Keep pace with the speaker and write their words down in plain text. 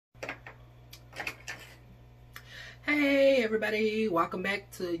Hey everybody, welcome back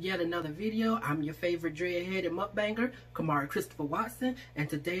to yet another video. I'm your favorite dread-headed mukbanger, Kamiyah Christopher Watson, and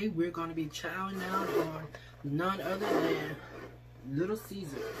today we're going to be chowing out on none other than Little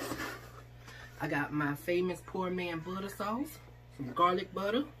Caesars. I got my famous poor man butter sauce, some garlic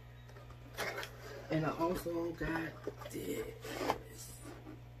butter, and I also got this,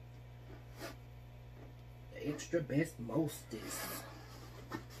 the extra best mostest.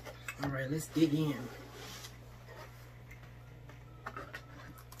 Alright, let's dig in.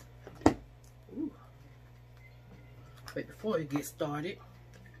 But before it gets started,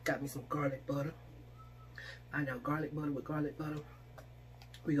 got me some garlic butter. I know garlic butter with garlic butter.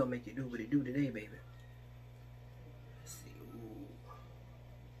 We gonna make it do what it do today, baby. Let's see. Ooh.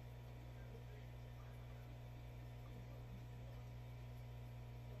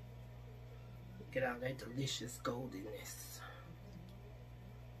 Get out that delicious goldenness.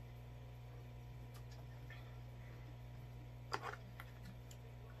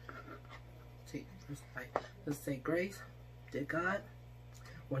 Take the first bite. Let's say, grace, dear God, I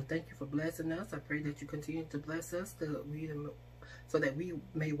want to thank you for blessing us. I pray that you continue to bless us so that we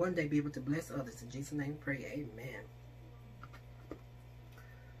may one day be able to bless others. In Jesus' name, pray. Amen.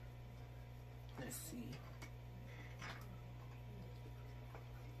 Let's see.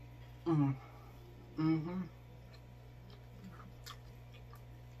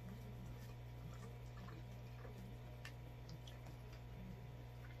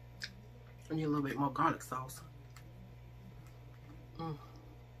 I need a little bit more garlic sauce.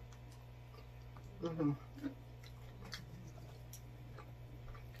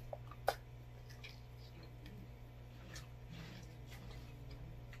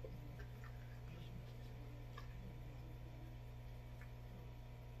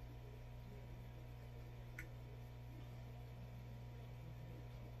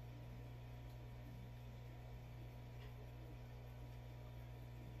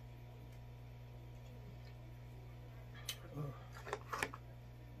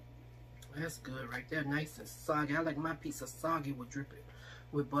 That's good right there, nice and soggy. I like my pizza soggy with dripping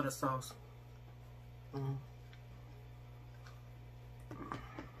with butter sauce.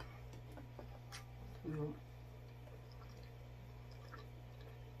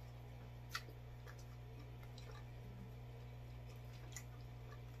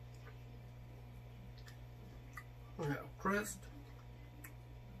 Yeah, crust.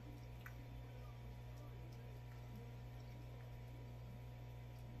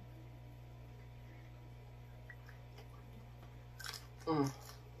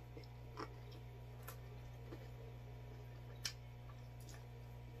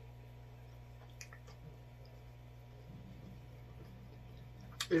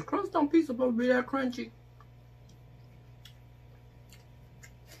 Is crust on pizza supposed to be that crunchy?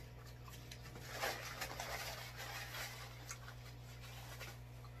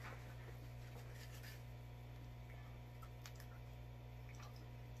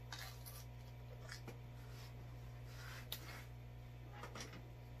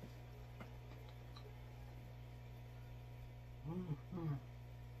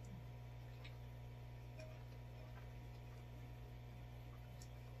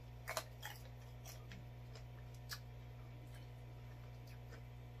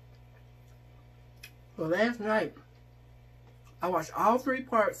 Well, last night, I watched all 3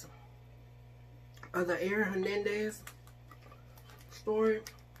 parts of the Hernandez story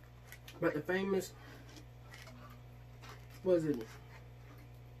about the famous, was it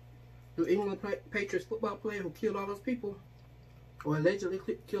New England Patriots football player who killed all those people, or allegedly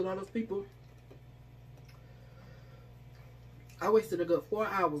killed all those people. I wasted a good 4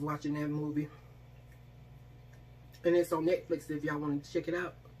 hours watching that movie. And it's on Netflix if y'all want to check it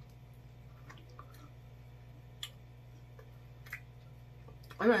out.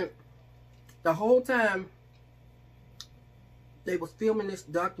 I mean, the whole time they was filming this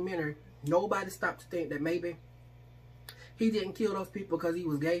documentary, nobody stopped to think that maybe he didn't kill those people because he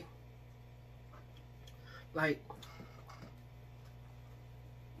was gay. Like,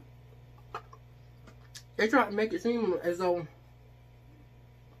 they tried to make it seem as though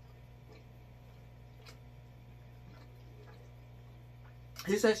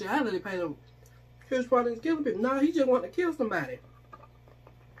his sexuality played a huge part in killing people. No, he just wanted to kill somebody.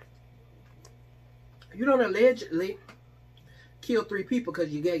 You don't allegedly kill 3 people because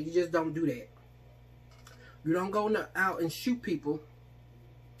you're gay. You just don't do that. You don't go out and shoot people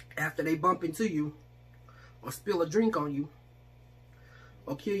after they bump into you, or spill a drink on you,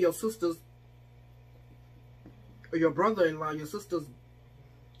 or kill your sister's, or your brother-in-law, your sister's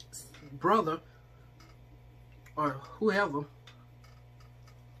brother, or whoever.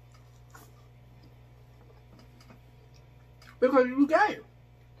 because you gay.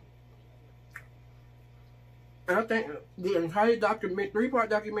 And I think the entire document, 3-part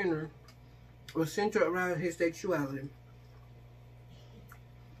documentary, was centered around his sexuality.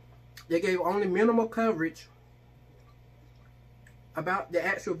 They gave only minimal coverage about the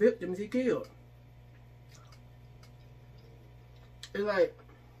actual victims he killed. It's like,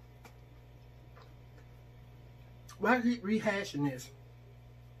 why keep rehashing this?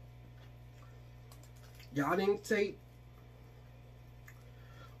 Y'all didn't say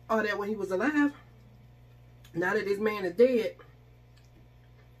all that when he was alive. Now that this man is dead,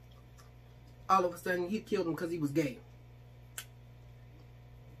 all of a sudden he killed him because he was gay.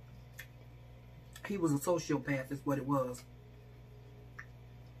 He was a sociopath, is what it was.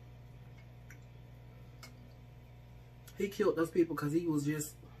 He killed those people because he was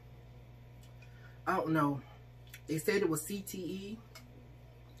just, I don't know. They said it was CTE,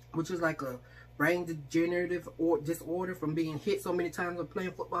 which is like a brain degenerative or disorder from being hit so many times when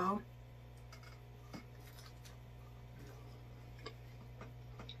playing football.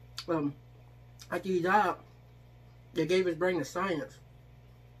 After he died, they gave his brain to science.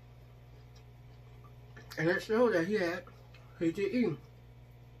 And it showed that he had CTE.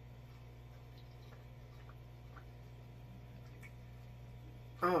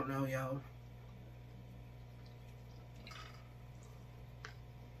 I don't know, y'all.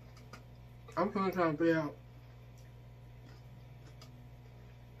 I'm trying to figure out.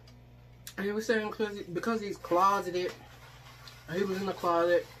 And he was saying because he's closeted, he was in the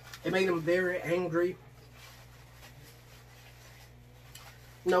closet, it made him very angry.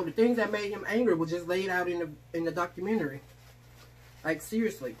 No, the things that made him angry were just laid out in the documentary. Like,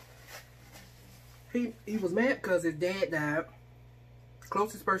 seriously. He was mad because his dad died.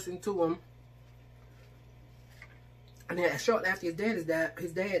 Closest person to him. And then shortly after his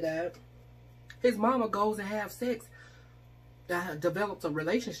dad died, his mama goes and have sex, develops a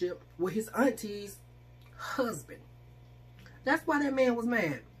relationship with his auntie's husband. That's why that man was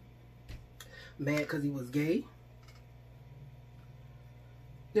mad. Mad because he was gay.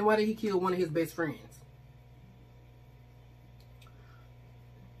 Then why did he kill one of his best friends?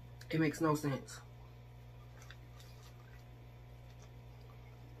 It makes no sense.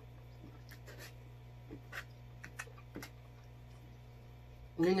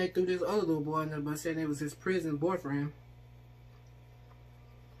 And then they threw this other little boy in there by saying it was his prison boyfriend.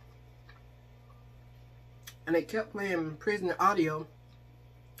 And they kept playing prison audio,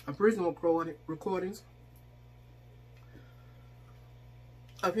 prison recordings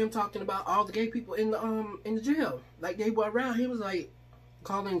of him talking about all the gay people in the jail. Like, they were around. He was like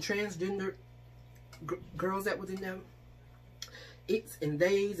calling transgender girls that was in them it's and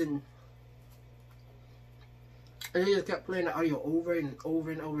theys, and they just kept playing the audio over and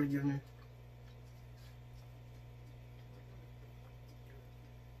over and over again.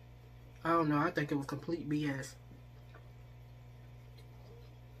 I don't know. I think it was complete BS.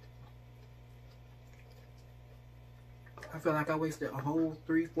 I feel like I wasted a whole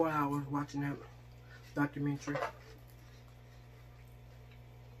 3-4 hours watching that documentary.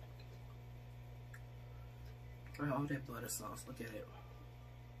 Oh, that butter sauce. Look at it.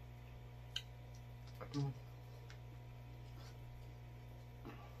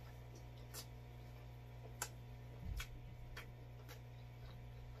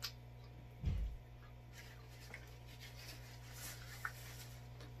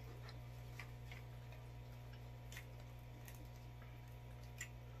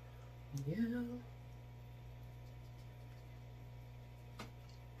 Yeah.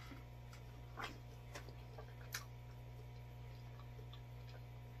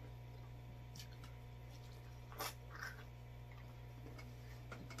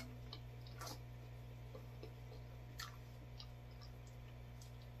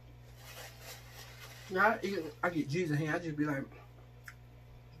 Now, I get Jesus here. I just be like,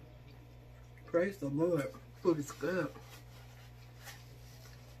 praise the Lord. Food is good.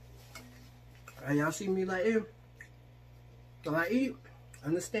 Y'all see me like him? So I eat,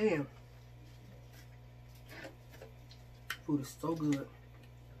 understand. Food is so good.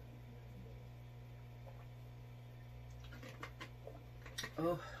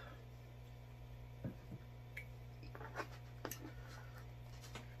 Oh.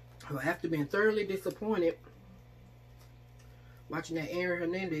 Well, after being thoroughly disappointed watching that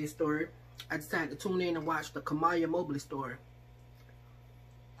Hernandez story, I decided to tune in and watch the Kamiyah Mobley story.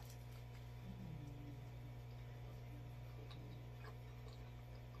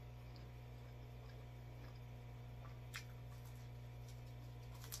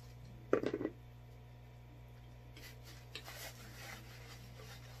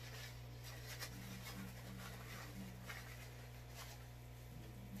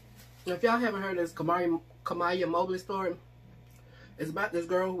 If y'all haven't heard this Kamiyah Mobley story, it's about this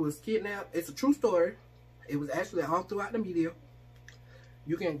girl who was kidnapped. It's a true story. It was actually all throughout the media.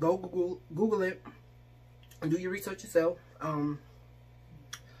 You can go Google it and do your research yourself. I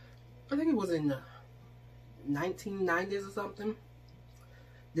think it was in the 1990s or something.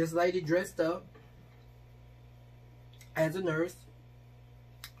 This lady dressed up as a nurse,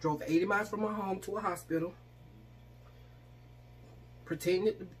 drove 80 miles from her home to a hospital,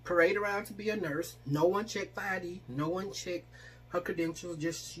 pretended to parade around to be a nurse. No one checked for ID. No one checked her credentials.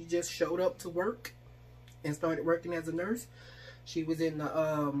 She just showed up to work and started working as a nurse. She was in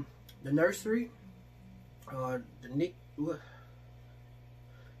the nursery,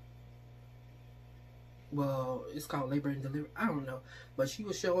 well, it's called labor and delivery. I don't know, but she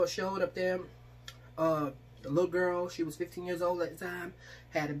was showed up there. The little girl, she was 15 years old at the time,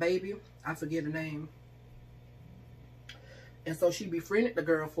 had a baby. I forget her name. And so she befriended the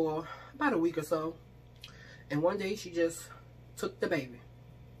girl for about a week or so. And one day she just took the baby.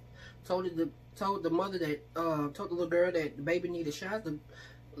 Told the mother that told the little girl that the baby needed shots. The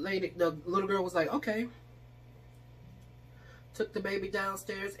little girl was like, okay. Took the baby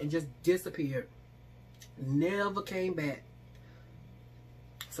downstairs and just disappeared. Never came back.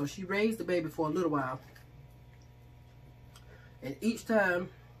 So she raised the baby for a little while. And each time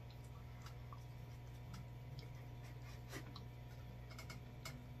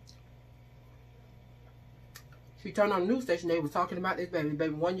she turned on the news station, they was talking about this baby.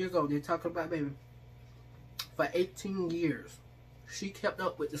 Baby 1 year old. They're talking about baby. For 18 years, she kept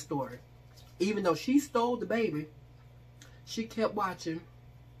up with the story. Even though she stole the baby, she kept watching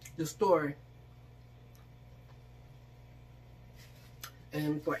the story.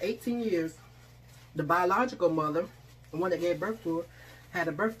 And for 18 years, the biological mother, the one that gave birth to her, had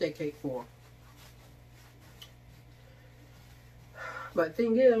a birthday cake for her. But the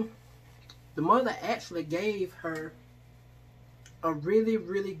thing is, the mother actually gave her a really,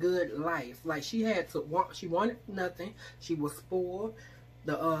 really good life. Like, she wanted nothing. She was spoiled.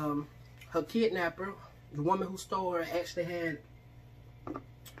 Her kidnapper, the woman who stole her, actually had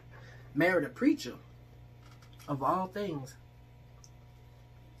married a preacher, of all things.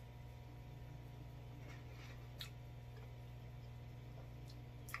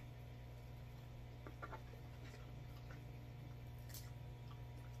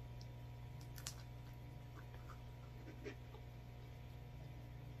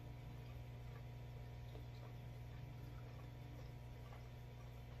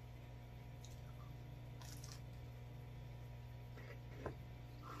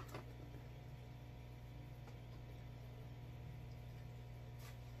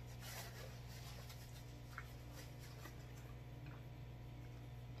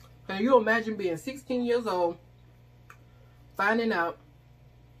 Can you imagine being 16 years old, finding out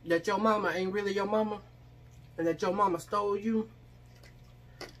that your mama ain't really your mama, and that your mama stole you?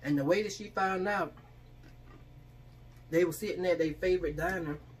 And the way that she found out, they were sitting at their favorite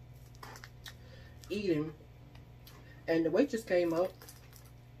diner, eating, and the waitress came up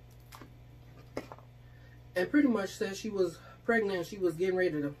and pretty much said she was pregnant and she was getting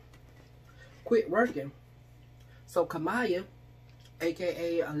ready to quit working. So Kamiyah,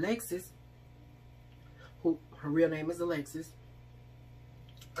 aka Alexis, who her real name is Alexis.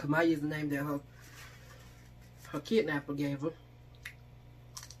 Kamiyah is the name that her kidnapper gave her.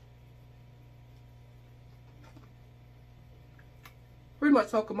 Pretty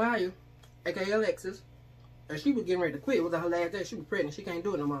much told Kamiyah, aka Alexis, that she was getting ready to quit. It was her last day. She was pregnant. She can't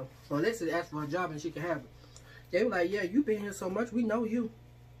do it no more. So Alexis asked for a job and she can have it. They were like, yeah, you been here so much, we know you.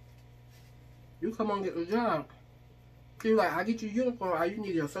 You come on get the job. She was like, I'll get you a uniform. All you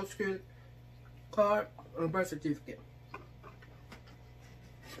need your social security card and a birth certificate.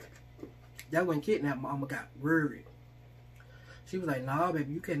 That when kidnapped, mama got worried. She was like, nah,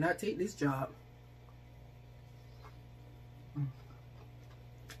 baby, you cannot take this job.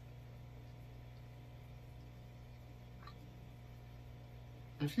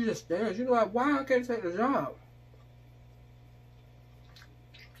 And she just stares. You know, like, why I can't take the job?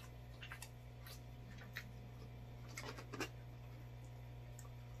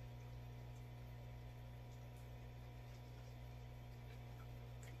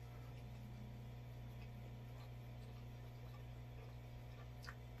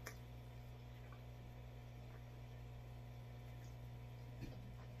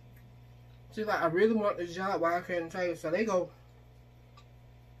 She's like, I really want this job. Why I can't take it? So they go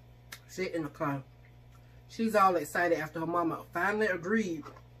sit in the car. She's all excited after her mama finally agreed.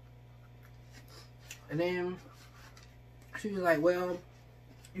 And then she was like, well,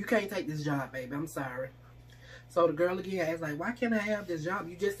 you can't take this job, baby. I'm sorry. So the girl again asked, like, why can't I have this job?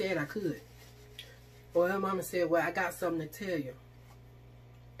 You just said I could. Well, her mama said, well, I got something to tell you.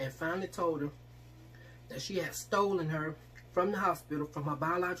 And finally told her that she had stolen her from the hospital from her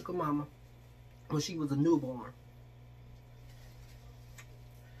biological mama when she was a newborn.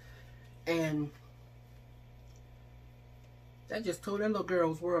 And that just tore that little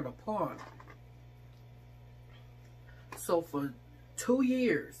girl's world apart. So for 2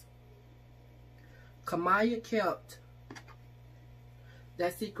 years, Kamiyah kept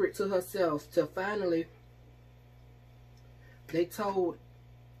that secret to herself till finally they told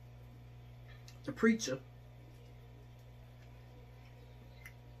the preacher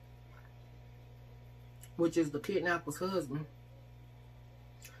which is the kidnapper's husband,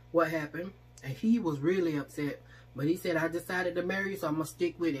 what happened. And he was really upset. But he said, I decided to marry you, so I'm going to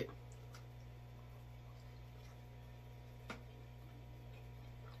stick with it.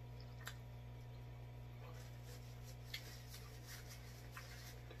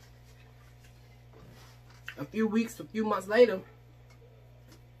 A few months later,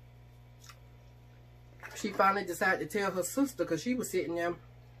 she finally decided to tell her sister, because she was sitting there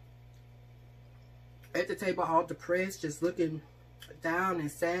at the table all depressed, just looking down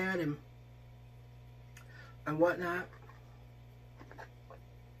and sad and whatnot.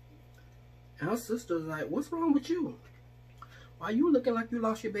 And her sister was like, what's wrong with you? Why are you looking like you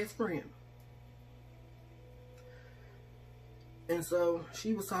lost your best friend? And so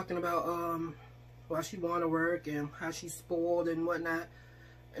she was talking about why she wanted to work and how she's spoiled and whatnot.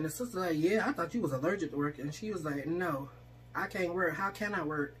 And the sister was like, yeah, I thought you was allergic to work. And she was like, no, I can't work. How can I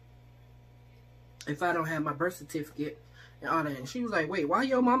work if I don't have my birth certificate and all that? And she was like, wait, why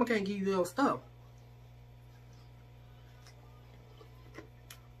your mama can't give you your stuff?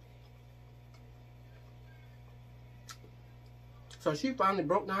 So she finally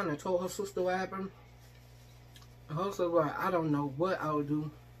broke down and told her sister what happened. And her sister was like, I don't know what I would do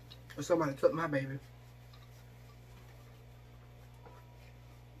if somebody took my baby.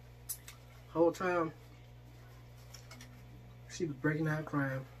 Whole time, she was breaking down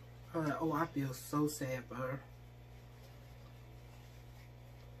crying. I was like, oh, I feel so sad for her.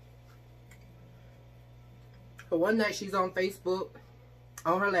 But one night she's on Facebook,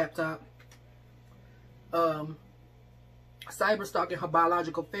 on her laptop, cyber stalking her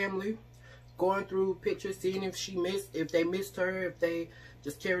biological family, going through pictures, seeing if they missed her, if they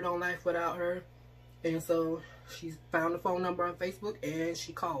just carried on life without her. And so she found the phone number on Facebook and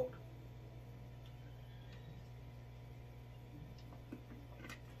she called.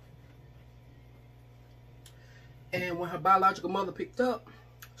 And when her biological mother picked up,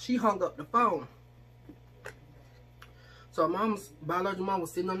 she hung up the phone. So mom's biological mom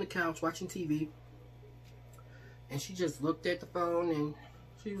was sitting on the couch watching TV. And she just looked at the phone and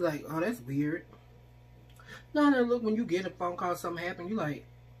she was like, oh, that's weird. Now look, when you get a phone call, something happened, you like,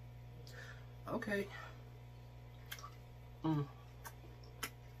 okay.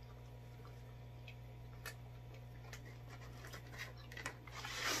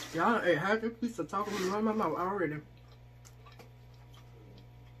 Y'all ate half this piece of taco in my mouth already.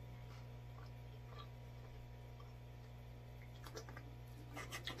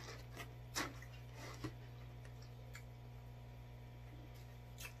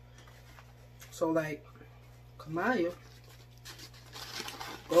 So like, Kamiyah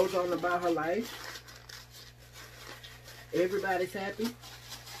goes on about her life. Everybody's happy.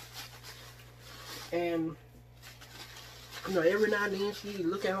 And you know, every now and then she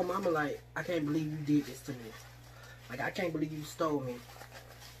look at her mama like, I can't believe you did this to me. Like, I can't believe you stole me.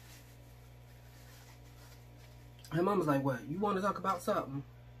 Her mama's like, what? You want to talk about something?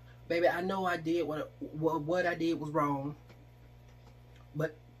 Baby, I know I did what I did was wrong.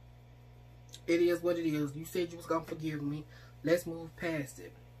 But it is what it is. You said you was going to forgive me. Let's move past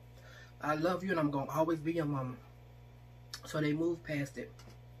it. I love you and I'm going to always be your mama. So they moved past it.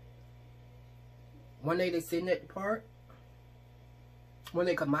 One day they sitting at the park. One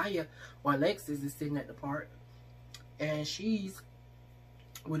day Kamiyah or Alexis is sitting at the park. And she's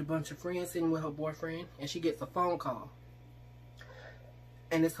with a bunch of friends sitting with her boyfriend. And she gets a phone call.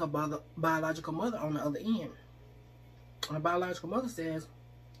 And it's her biological mother on the other end. Her biological mother says,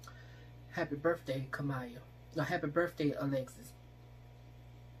 happy birthday, Kamiyah. No, happy birthday, Alexis.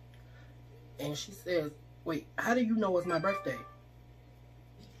 And she says, wait, how do you know it's my birthday?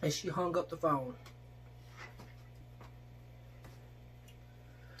 And she hung up the phone.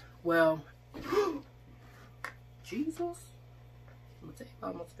 Well, Jesus, I'm gonna tell you, I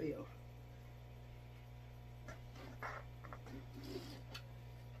almost fell.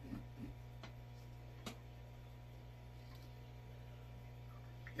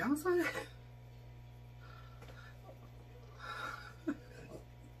 Y'all saw that?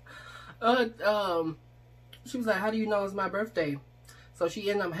 She was like, how do you know it's my birthday? So she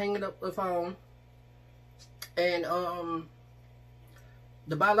ended up hanging up the phone. And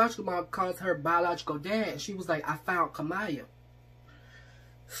the biological mom calls her biological dad. She was like, I found Kamiyah.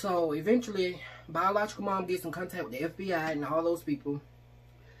 So eventually, biological mom gets in contact with the FBI and all those people.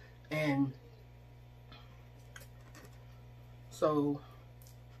 And so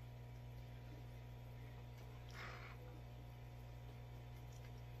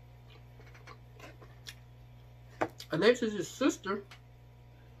Alexis' sister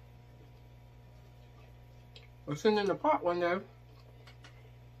was sitting in the park one day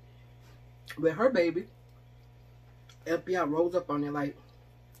with her baby. FBI rolls up on it like,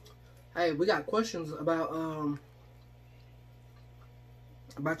 hey, we got questions about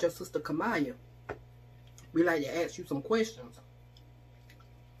your sister Kamiyah. We like to ask you some questions.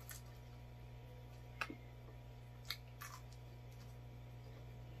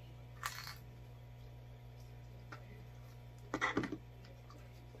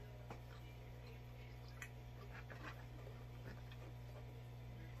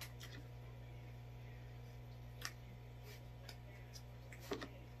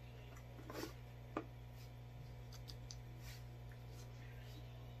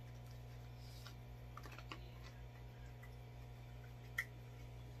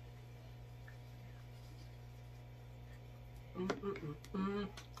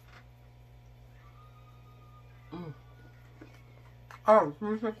 Oh,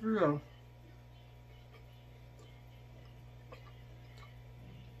 who's that real?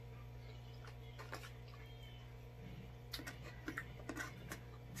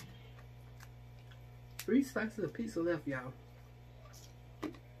 Three slices of pizza left, y'all.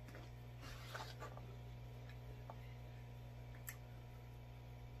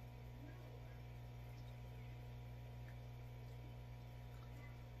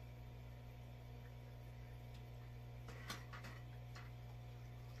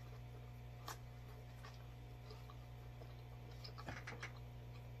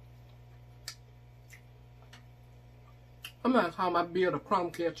 I'm gonna call my beard a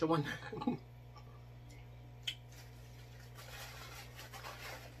crumb catcher one day.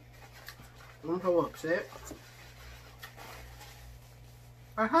 I'm so upset.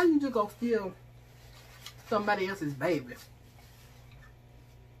 How you just go steal somebody else's baby?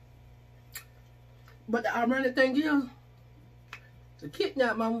 But the ironic thing is, the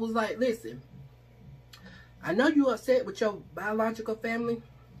kidnapped mom was like, listen, I know you upset with your biological family,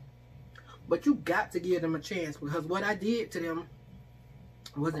 but you got to give them a chance, because what I did to them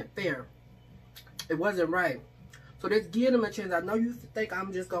wasn't fair. It wasn't right. So just give them a chance. I know you think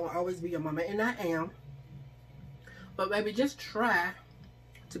I'm just going to always be your mama, and I am. But maybe just try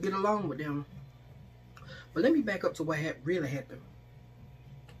to get along with them. But let me back up to what really happened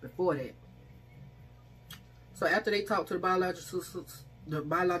before that. So after they talked to the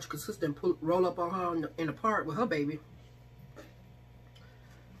biological sister and roll up on her in the park with her baby,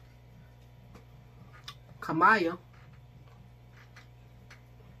 Kamiyah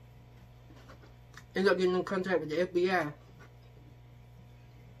ended up getting in contact with the FBI.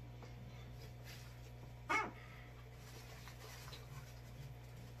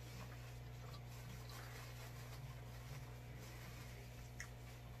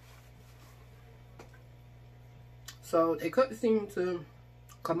 So they cut the scene to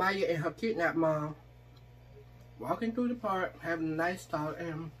Kamiyah and her kidnapped mom walking through the park, having a nice talk,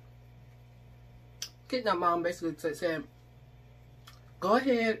 and kidnapped mom basically said, go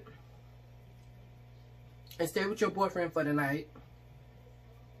ahead and stay with your boyfriend for the night.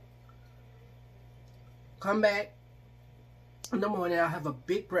 Come back in the morning, I'll have a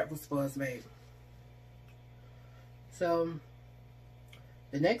big breakfast for us, babe. So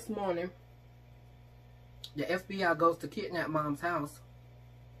the next morning, the FBI goes to kidnap mom's house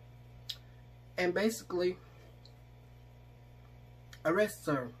and basically arrests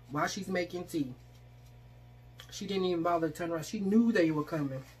her while she's making tea. She didn't even bother to turn around. She knew they were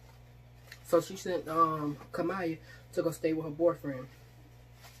coming. So she sent Kamiyah to go stay with her boyfriend.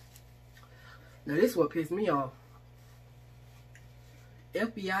 Now this is what pissed me off.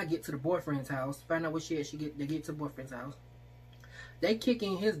 FBI get to the boyfriend's house, find out what she had. They get to the boyfriend's house. They kick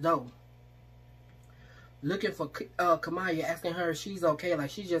in his door, looking for Kamiyah, asking her if she's okay.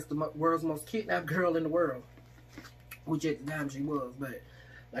 Like she's just the world's most kidnapped girl in the world, which at the time she was, but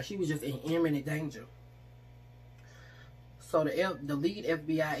like she was just in imminent danger. So the lead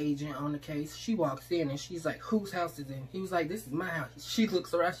FBI agent on the case, she walks in and she's like, whose house is it? He was like, this is my house. She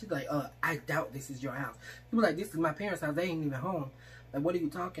looks around, she's like, I doubt this is your house. He was like, this is my parents' house, they ain't even home. Like, what are you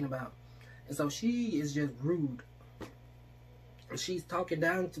talking about? And so she is just rude. she's talking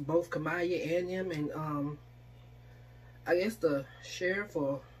down to both Kamiyah and him, and I guess the sheriff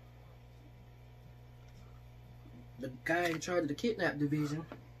or the guy in charge of the kidnap division,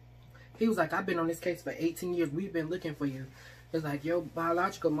 he was like, I've been on this case for 18 years. We've been looking for you. It's like, your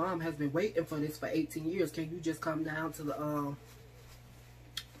biological mom has been waiting for this for 18 years. Can you just come down to the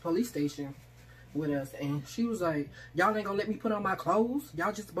police station with us? And she was like, y'all ain't gonna let me put on my clothes?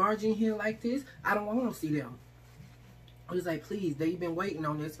 Y'all just barge in here like this? I don't want to see them. He was like, please, they've been waiting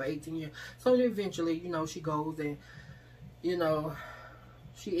on this for 18 years. So eventually, you know, she goes and, you know,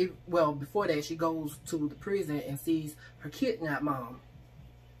 well, before that, she goes to the prison and sees her kidnapped mom.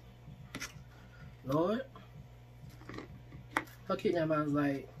 Lord. Her kidnapped mom's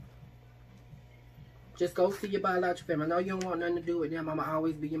like, just go see your biological family. I know you don't want nothing to do with them. I'ma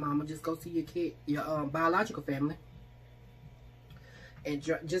always be your mama. Just go see your biological family. And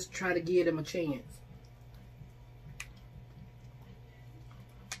just try to give them a chance.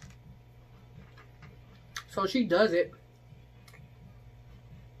 So she does it.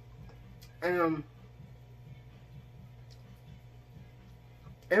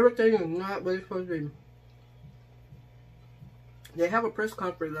 Everything is not what it's supposed to be. They have a press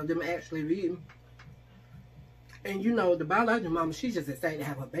conference of them actually reading. And you know, the biological mama, she's just excited to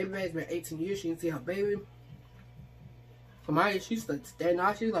have her baby. It's been 18 years, she didn't see her baby. Kamiyah, she's like standing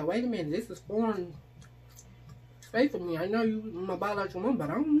off. She's like, wait a minute, this is foreign space for me. I know you my biological mom, but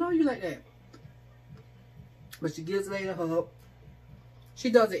I don't know you like that. But she gives Layla a hug. She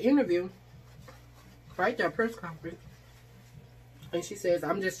does an interview right there, press conference. And she says,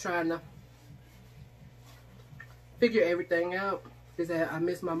 I'm just trying to figure everything out. She said, I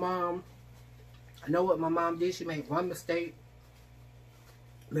miss my mom. I know what my mom did. She made one mistake.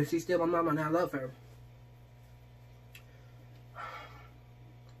 But she's still my mom and I love her.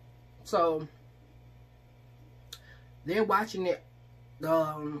 So, they're watching it.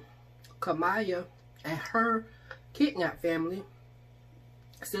 Kamiyah and her kidnapped family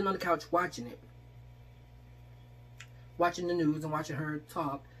sitting on the couch watching it. Watching the news and watching her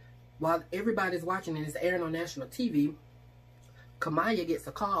talk. While everybody's watching and it's airing on national TV, Kamiyah gets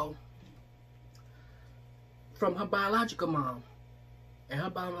a call from her biological mom. And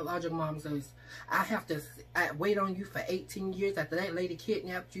her biological mom says, I have to wait on you for 18 years after that lady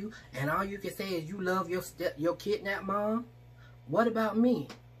kidnapped you, and all you can say is you love your kidnapped mom? What about me?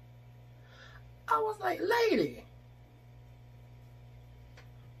 I was like, lady,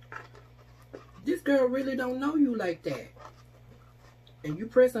 this girl really don't know you like that. And you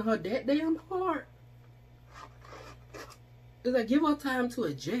pressing her that damn hard? It's like, give her time to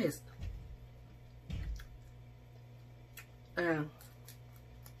adjust. And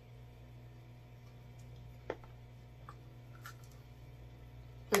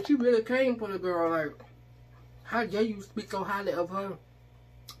she really came for the girl, like, how dare you speak so highly of her?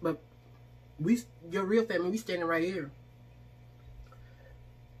 But your real family, we standing right here.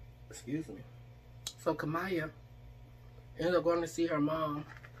 Excuse me. So Kamiyah ended up going to see her mom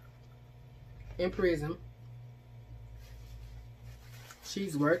in prison.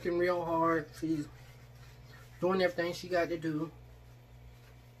 She's working real hard. She's doing everything she got to do.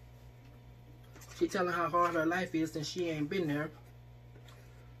 She's telling how hard her life is since she ain't been there.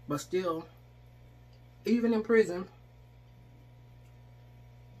 But still, even in prison,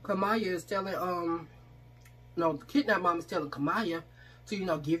 Kamiyah is telling, the kidnapped mom is telling Kamiyah to, you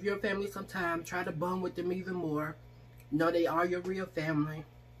know, give your family some time, try to bond with them even more. You know, they are your real family.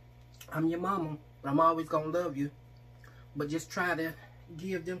 I'm your mama, but I'm always gonna love you. But just try to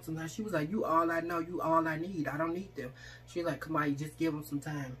give them some time. She was like, you all I know, you all I need. I don't need them. She was like, Kamiyah, just give them some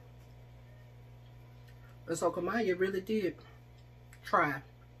time. And so Kamiyah really did try.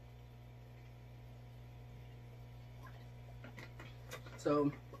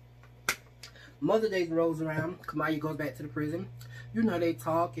 So, Mother's Day rolls around. Kamiyah goes back to the prison. You know, they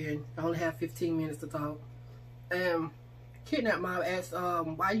talk and only have 15 minutes to talk. And kidnapped mom asked,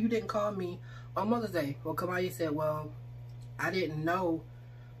 why you didn't call me on Mother's Day? Well, Kamiyah said, well, I didn't know,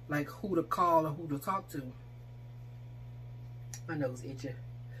 like, who to call or who to talk to. My nose itching.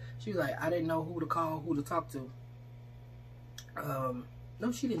 She was like, I didn't know who to call, who to talk to.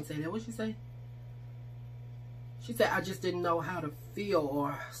 No, she didn't say that. What'd she say? She said, I just didn't know how to feel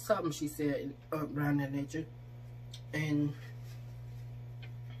or something, she said, around that nature. And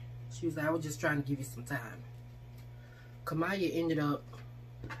she was like, I was just trying to give you some time. Kamiyah ended up,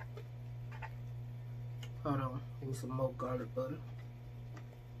 hold on, give me some more garlic butter.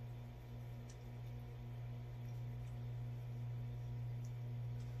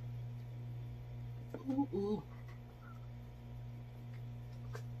 Ooh, ooh.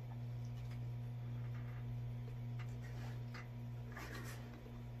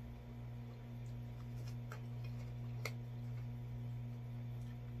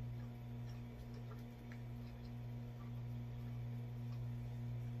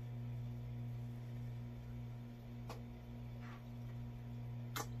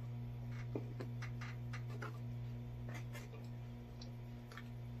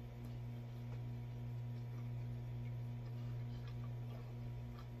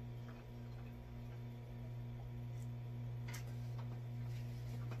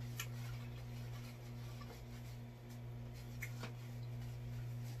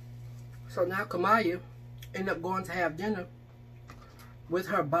 So now Kamiyah ended up going to have dinner with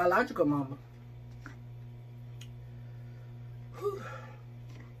her biological mama. Whew.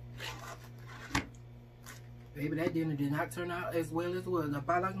 Baby, that dinner did not turn out as well as it was. The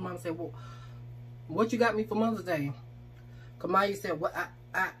biological mama said, well, what you got me for Mother's Day? Kamiyah said, well,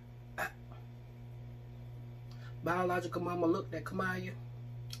 biological mama looked at Kamiyah,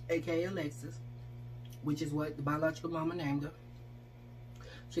 aka Alexis, which is what the biological mama named her.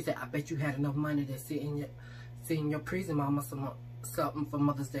 She said, I bet you had enough money to send your prison mama something for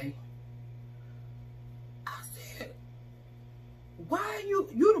Mother's Day. I said, why you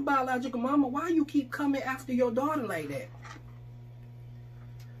the biological mama, why you keep coming after your daughter like that?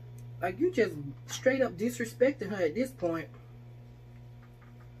 Like, you just straight up disrespecting her at this point.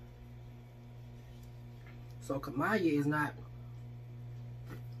 So Kamiyah is not,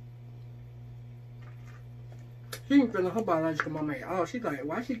 she ain't feeling her biological mama at all. She's like,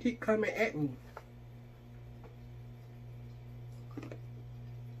 why she keep coming at me?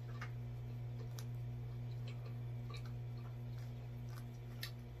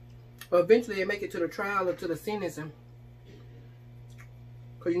 But eventually they make it to the trial or to the sentencing.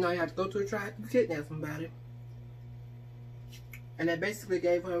 Because you know you have to go to a trial to kidnap somebody. And they basically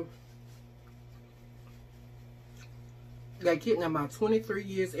gave her, got kidnapped about 23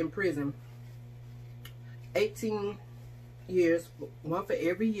 years in prison. 18 years, one for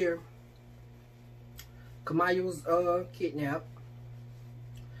every year. Kamiyah was kidnapped.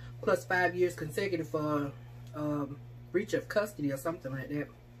 Plus 5 years consecutive for breach of custody or something like that.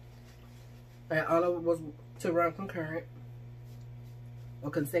 And all of it was to run concurrent. Or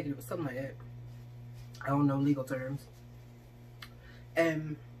consecutive or something like that. I don't know legal terms.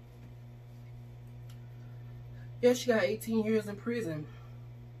 And yeah, she got 18 years in prison.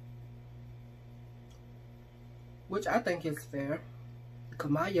 Which I think is fair.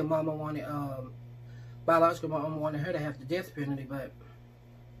 Kamiyah mama wanted, biological mama wanted her to have the death penalty, but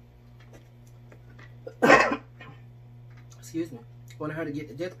excuse me, wanted her to get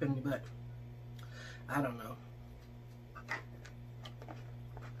the death penalty, but I don't know.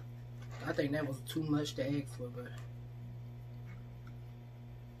 I think that was too much to ask for, but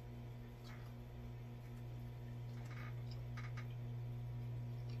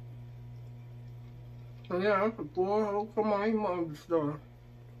so yeah, that's a poor whole Kamiyah Mobley story.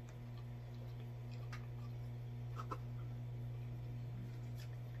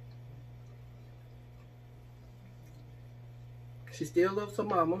 She still loves her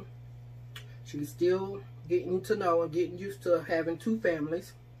mama. She's still getting to know and getting used to having two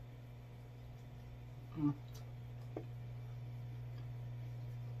families.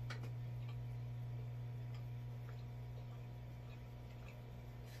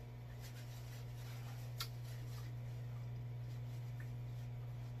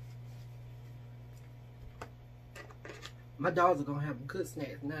 My dogs are gonna have a good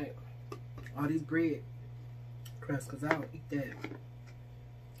snack tonight. All these bread crusts, cause I don't eat that.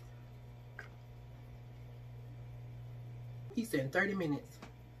 He said in 30 minutes,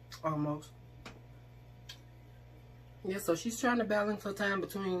 almost. Yeah, so she's trying to balance her time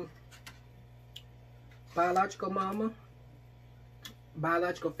between biological mama,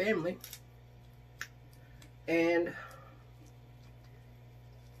 biological family, and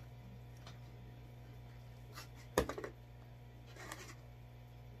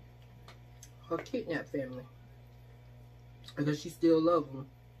her kidnapped family. Because she still loves them.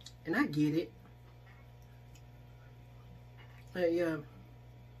 And I get it. But yeah,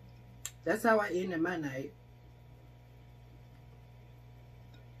 that's how I ended my night.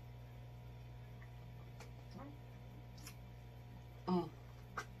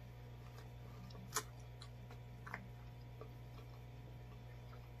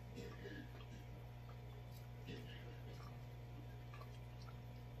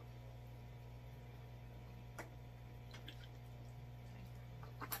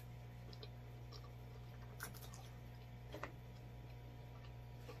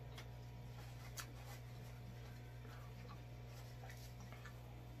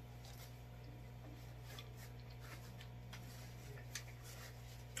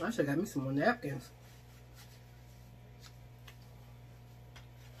 I should have got me some more napkins.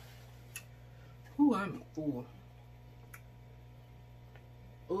 Ooh, I'm full.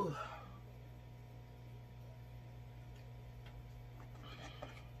 Ooh.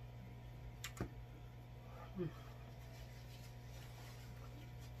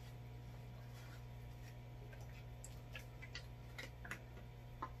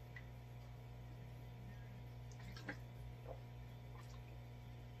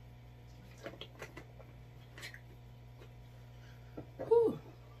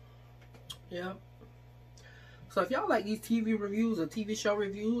 Yeah. So if y'all like these TV reviews or TV show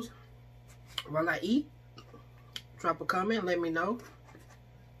reviews while I eat, drop a comment, let me know.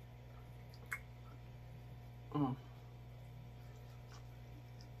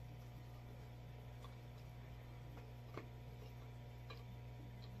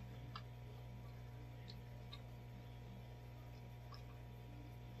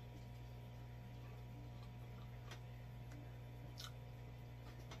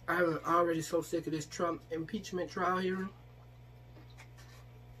 I'm already so sick of this Trump impeachment trial hearing.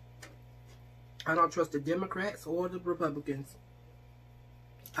 I don't trust the Democrats or the Republicans.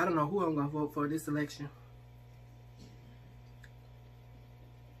 I don't know who I'm going to vote for this election.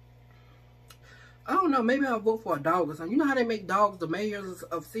 I don't know. Maybe I'll vote for a dog or something. You know how they make dogs the mayors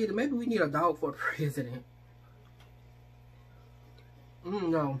of city? Maybe we need a dog for president.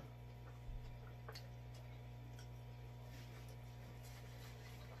 No.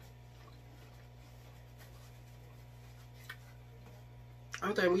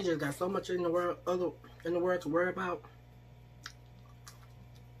 I think we just got so much in the world, to worry about.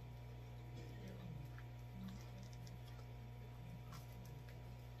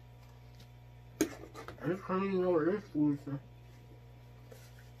 I just don't even know what this food is.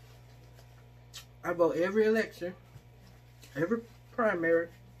 I vote every election, every primary.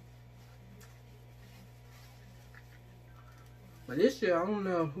 But this year, I don't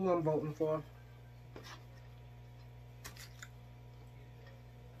know who I'm voting for.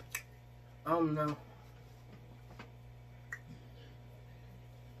 I don't know.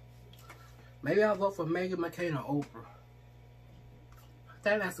 Maybe I'll vote for Meghan McCain or Oprah. I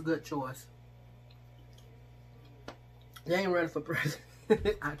think that's a good choice. They ain't running for president.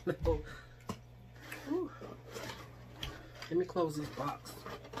 I know. Ooh. Let me close this box.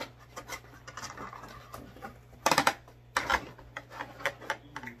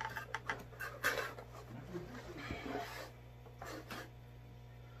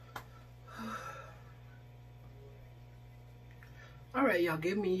 Alright, y'all,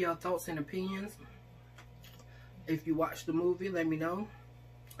 give me your thoughts and opinions. If you watched the movie, let me know.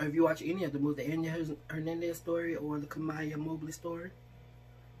 Or if you watch any of the movies, the Hernandez story or the Kamiyah Mobley story.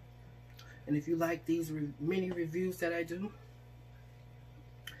 And if you like these mini reviews that I do,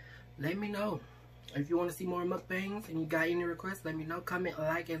 let me know. If you want to see more mukbangs and you got any requests, let me know. Comment,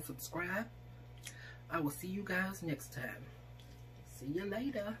 like, and subscribe. I will see you guys next time. See you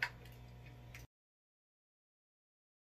later.